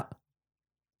about?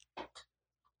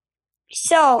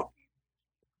 So,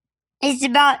 it's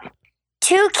about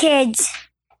two kids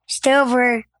stay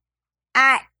over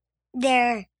at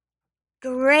their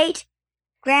great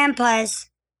grandpa's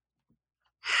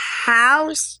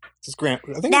house It's Grant.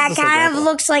 I think that it's just kind like of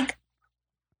looks like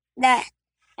that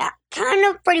kind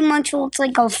of pretty much looks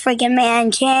like a freaking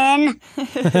mansion.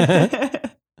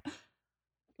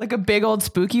 Like a big old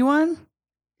spooky one?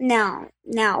 No,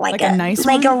 Like a nice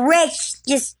like one? a rich,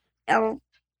 just a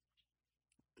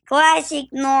classic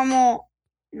normal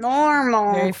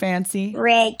Very fancy.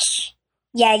 rich.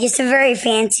 Yeah, just a very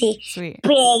fancy Sweet.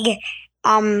 big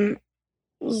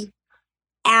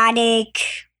attic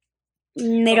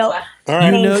middle. All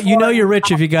right. You know you're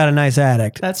rich if you got a nice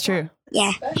attic. That's true.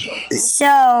 Yeah.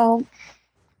 So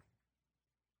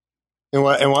And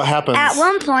what happens? at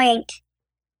one point,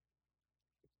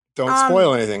 Don't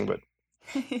spoil anything, but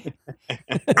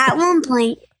at one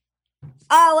point,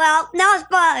 oh well, no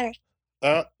spoilers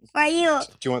for you.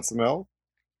 do you want some milk?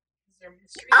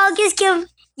 I'll just give.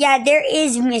 Yeah, there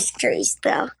is mysteries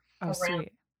though, Oh,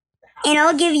 sweet. and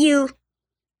I'll give you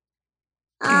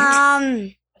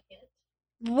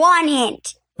one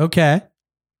hint, Okay.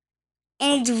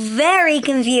 and it's very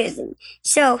confusing.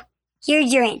 So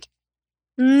here's your hint: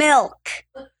 milk.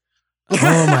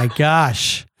 Oh my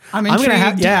gosh. I'm I'm intrigued. gonna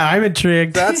have. Yeah, I'm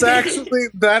intrigued.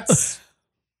 That's.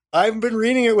 I've been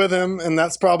reading it with him, and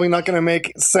that's probably not going to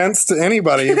make sense to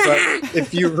anybody. But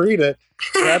if you read it,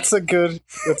 that's a good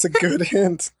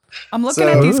hint. I'm looking So-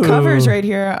 at these covers Ooh. right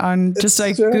here on It's just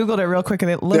like just- Googled it real quick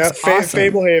and it looks Yeah, awesome.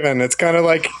 Fablehaven. It's kind of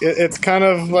like it's kind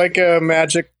of like a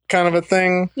magic kind of a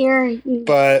thing,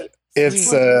 but it's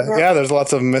Sweet. there's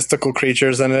lots of mystical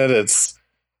creatures in it. It's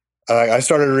I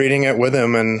started reading it with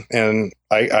him, and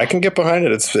I can get behind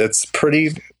it. It's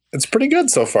pretty good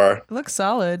so far. It looks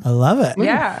solid. I love it.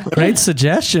 Yeah. Great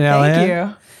suggestion, Elliot.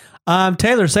 Thank you.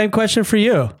 Taylor, same question for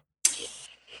you.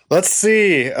 Let's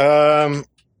see.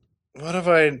 What have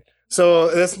I? So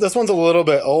this one's a little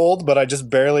bit old, but I just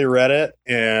barely read it,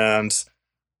 and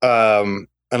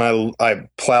I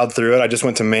plowed through it. I just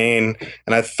went to Maine,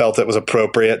 and I felt it was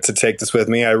appropriate to take this with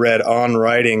me. I read On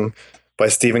Writing by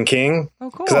Stephen King,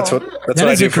 Oh, cool. because that's That what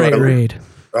I is do a for great read.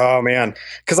 Oh man,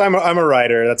 because I'm a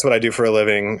writer. That's what I do for a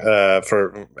living,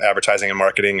 for advertising and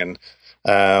marketing,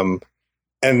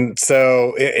 and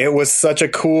so it was such a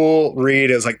cool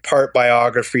read. It was like part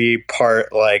biography,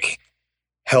 part like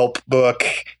help book,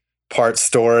 part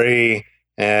story,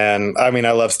 and I mean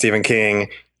I love Stephen King,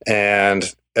 and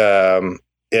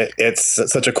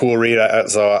it's such a cool read.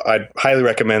 So I'd highly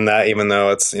recommend that, even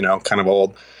though it's kind of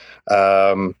old.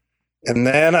 And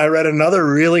then I read another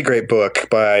really great book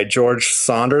by George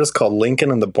Saunders called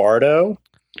Lincoln and the Bardo.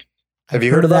 Have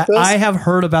you heard about this? I have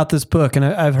heard about this book, and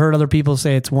I've heard other people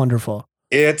say it's wonderful.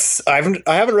 I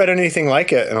haven't read anything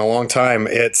like it in a long time.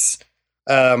 It's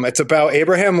about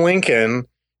Abraham Lincoln,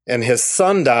 and his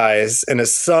son dies, and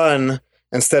his son,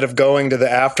 instead of going to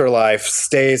the afterlife,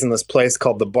 stays in this place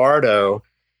called the Bardo,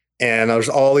 and there's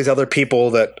all these other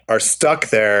people that are stuck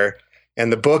there,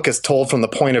 and the book is told from the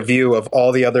point of view of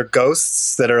all the other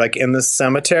ghosts that are like in this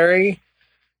cemetery.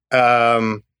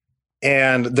 And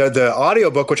the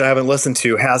audiobook, which I haven't listened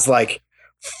to, has like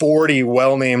 40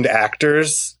 well-named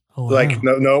actors. Oh, wow. Like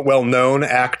no well-known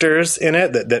actors in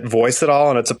it that voice it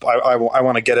all, and I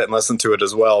want to get it and listen to it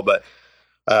as well. But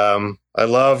I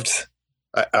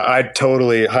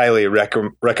totally highly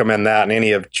recommend that and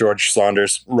any of George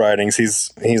Saunders' writings.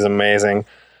 He's amazing.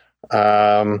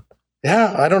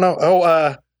 Yeah, I don't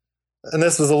know. And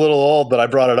this was a little old, but I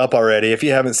brought it up already. If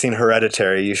you haven't seen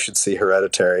Hereditary, you should see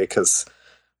Hereditary, because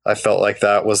I felt like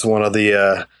that was one of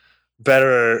the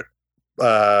better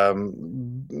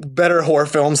horror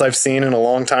films I've seen in a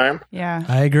long time. Yeah,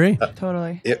 I agree.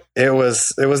 Totally. It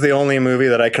was the only movie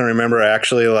that I can remember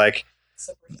actually like.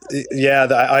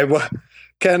 Yeah,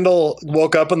 Kendall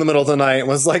woke up in the middle of the night and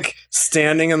was like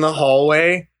standing in the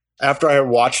hallway after I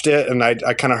watched it, and I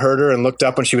kind of heard her and looked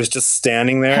up, and she was just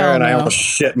standing there. Hell and no. I almost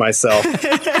shit myself. I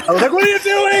was like, "What are you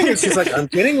doing?" And she's like, "I'm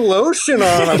getting lotion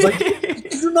on." I was like,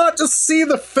 "Did you not just see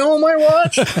the film I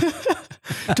watched?"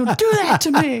 Don't do that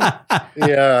to me.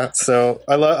 Yeah, so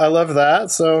I love that.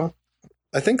 So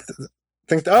I think.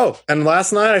 And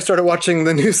last night I started watching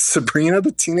the new Sabrina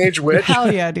the Teenage Witch.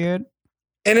 Hell yeah, dude.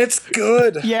 And it's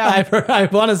good. Yeah. I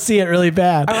want to see it really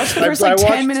bad. I watched the first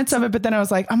 10 minutes of it, but then I was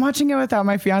like, I'm watching it without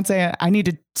my fiance. I need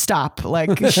to stop.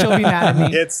 Like, she'll be mad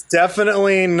at me. It's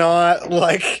definitely not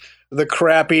like the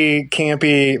crappy,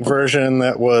 campy version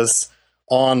that was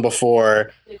on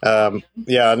before. Yeah,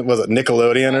 was it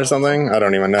Nickelodeon or something? I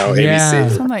don't even know. Yeah. ABC.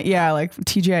 Something like, yeah, like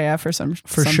TGIF or some.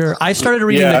 For sure. I started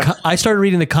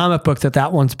reading the comic book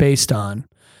that one's based on.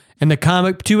 And the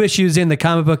comic, 2 issues in, the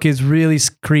comic book is really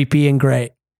creepy and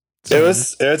great. So.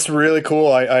 It's really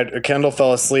cool. Kendall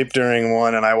fell asleep during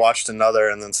one, and I watched another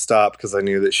and then stopped because I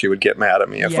knew that she would get mad at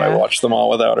me if I watched them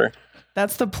all without her.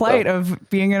 That's the plight of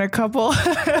being in a couple.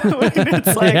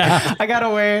 It's like, I gotta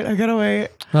wait.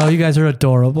 Oh, you guys are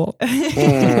adorable.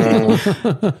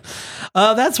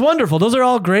 That's wonderful. Those are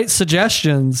all great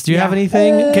suggestions. Do you have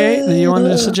anything, Kate, that you wanted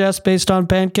to suggest based on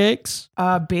pancakes?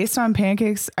 Based on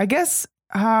pancakes, I guess.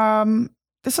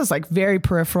 This was like very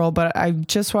peripheral, but I'd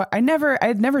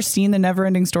never seen The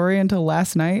Neverending Story until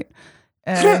last night.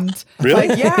 And really?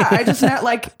 Like, yeah, I just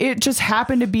it just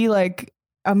happened to be like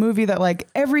a movie that like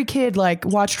every kid like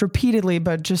watched repeatedly,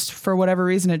 but just for whatever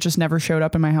reason, it just never showed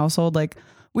up in my household. Like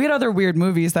we had other weird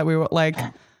movies that we like,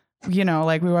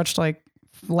 like we watched like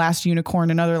Last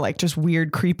Unicorn and other like just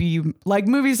weird, creepy, like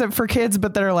movies that for kids,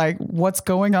 but that are like, what's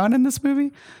going on in this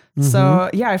movie? Mm-hmm. So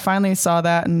yeah, I finally saw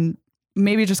that, and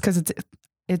maybe just because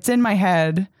it's in my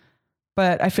head,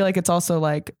 but I feel like it's also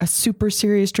like a super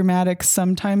serious, dramatic,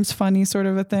 sometimes funny sort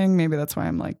of a thing. Maybe that's why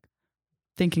I'm like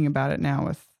thinking about it now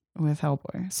with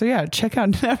Hellboy. So yeah, check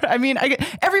out. I mean,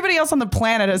 everybody else on the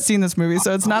planet has seen this movie,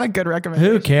 so it's not a good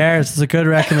recommendation. Who cares? It's a good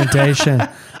recommendation.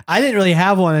 I didn't really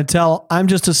have one until I'm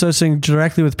just associating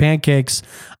directly with pancakes.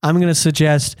 I'm going to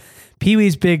suggest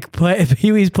Pee-wee's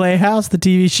Playhouse, the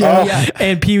TV show,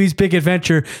 and Pee-wee's Big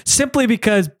Adventure, simply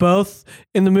because both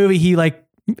in the movie he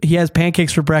has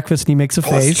pancakes for breakfast and he makes a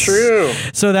face. That's true.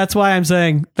 So that's why I'm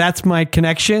saying that's my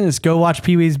connection, is go watch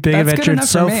Pee-wee's Big Adventure.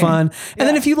 It's so fun. And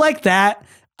then if you like that,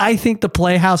 I think the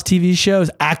Playhouse TV show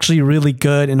is actually really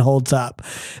good and holds up.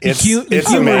 The humor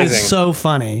amazing. is so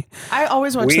funny. I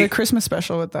always watch the Christmas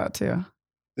special with that too.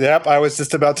 Yep, I was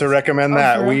just about to recommend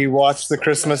that. Sure. We watched the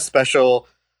Christmas special,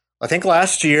 I think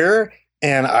last year,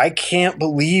 and I can't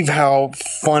believe how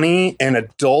funny and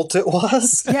adult it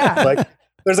was. Yeah. Like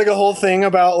there's like a whole thing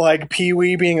about like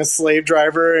Pee-wee being a slave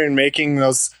driver and making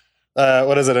those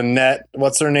Annette,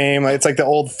 what's her name? It's like the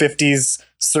old 50s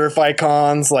surf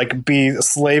icons, like be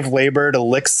slave labor to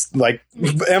lick like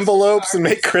envelopes and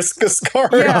make Christmas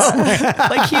cards. Yeah.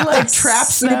 Like he like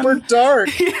traps super them. dark.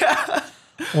 Yeah.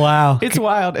 Wow. It's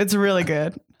wild. It's really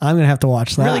good. I'm going to have to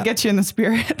watch that. Really gets you in the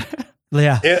spirit.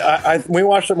 Yeah. We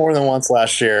watched it more than once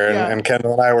last year, and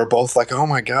Kendall and I were both like, oh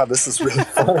my God, this is really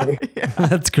funny.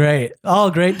 That's great.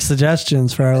 All great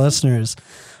suggestions for our listeners.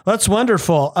 That's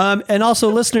wonderful. And also,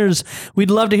 listeners,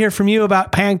 we'd love to hear from you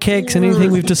about pancakes and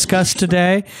anything we've discussed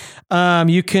today.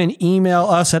 You can email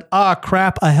us at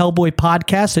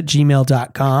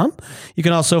ahcrapahellboypodcast@gmail.com. You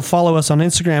can also follow us on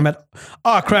Instagram at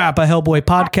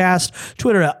ahcrapahellboypodcast,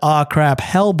 Twitter at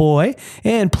ahcraphellboy,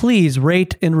 and please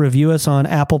rate and review us on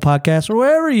Apple Podcasts or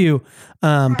wherever you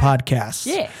podcasts.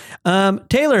 Yeah.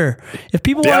 Taylor, if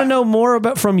people want to know more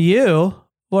from you,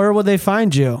 where would they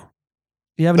find you?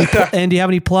 Do you have any and do you have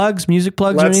any plugs, music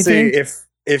plugs, or anything? See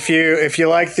if you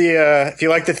like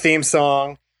the theme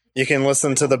song, you can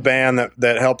listen to the band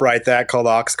that helped write that called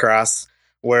Oxcross.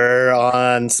 We're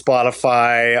on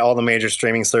Spotify, all the major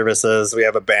streaming services. We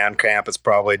have a Bandcamp. It's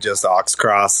probably just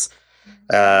Oxcross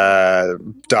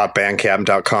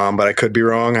 .bandcamp.com, but I could be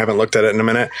wrong. I haven't looked at it in a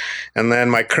minute. And then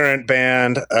my current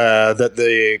band that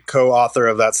the co-author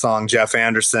of that song, Jeff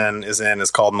Anderson, is in is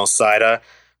called Mosaida.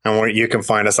 And you can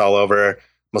find us all over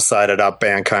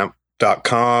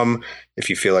mosaida.bandcamp.com if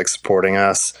you feel like supporting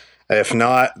us. If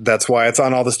not, that's why it's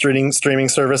on all the streaming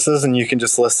services, and you can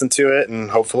just listen to it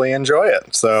and hopefully enjoy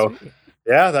it. So,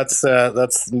 yeah, that's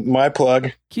my plug.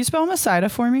 Can you spell Mosaida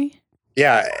for me?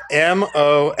 Yeah,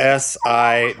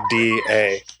 Mosida.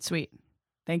 Sweet.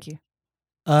 Thank you.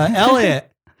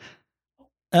 Elliot,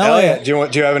 do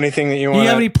you have anything that you want? You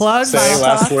have any plugs? Say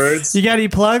last words. You got any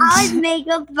plugs? I was made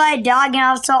up by a dog, and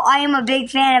also I am a big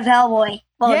fan of Hellboy.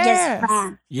 Well, Yeah. just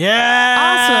fan. Yeah.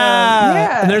 Awesome.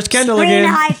 Yeah. And there's Kendall Screen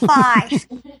again. high five.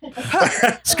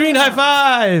 Screen high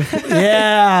five.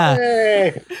 Yeah.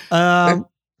 Hey.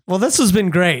 Well, this has been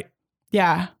great.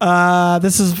 Yeah.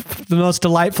 This is the most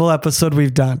delightful episode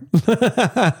we've done.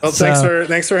 Well,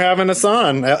 thanks for having us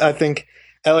on. I think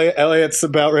Elliot's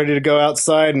about ready to go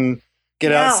outside and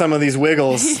get out some of these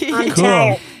wiggles. I'm Cool.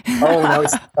 tired. Oh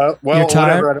no! Well, You're tired?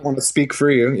 whatever. I don't want to speak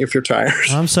for you if you're tired.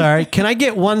 I'm sorry. Can I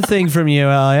get one thing from you,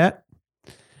 Elliot?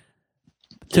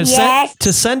 Yes.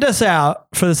 To send us out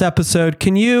for this episode,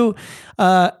 can you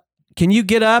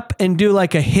get up and do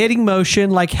like a hitting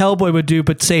motion like Hellboy would do,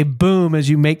 but say boom as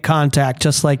you make contact,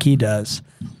 just like he does?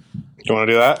 You want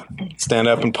to do that? Stand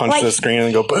up and punch the screen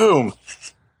and go boom.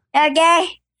 Okay.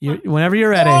 Whenever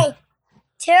you're ready. 3,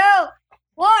 2,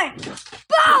 1.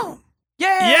 Boom!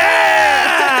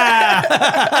 Yeah!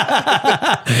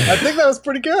 I think that was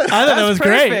pretty good. I thought that was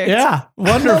great. perfect. Yeah.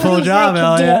 Wonderful Nobody's job,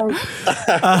 like to Elliot.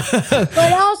 do.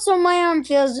 But also, my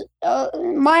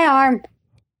arm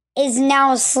is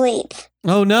now asleep.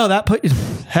 Oh, no. That put you.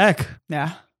 Heck.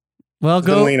 Yeah. Well,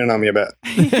 Been go. leaning on me a bit.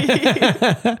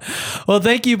 Well,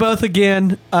 thank you both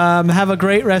again. Have a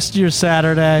great rest of your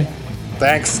Saturday.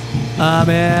 Thanks.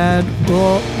 And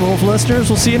listeners,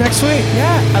 we'll see you next week.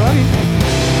 Yeah. I love you.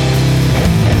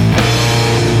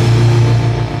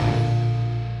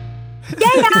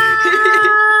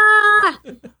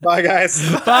 Bye, guys.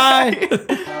 Bye.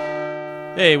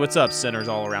 Hey, what's up, sinners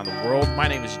all around the world? My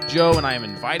name is Joe, and I am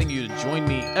inviting you to join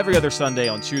me every other Sunday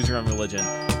on Choose Your Own Religion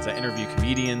as I interview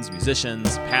comedians,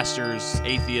 musicians, pastors,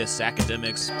 atheists,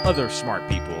 academics, other smart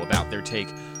people about their take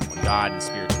on God and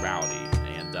spirituality.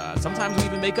 And sometimes we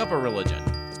even make up a religion.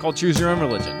 It's called Choose Your Own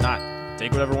Religion, not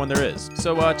take whatever one there is.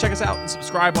 So check us out and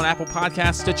subscribe on Apple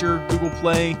Podcasts, Stitcher, Google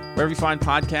Play, wherever you find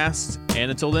podcasts.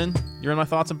 And until then, you're in my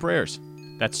thoughts and prayers.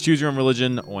 That's Choose Your Own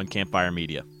Religion on Campfire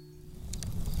Media.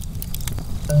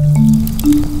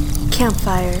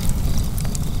 Campfire.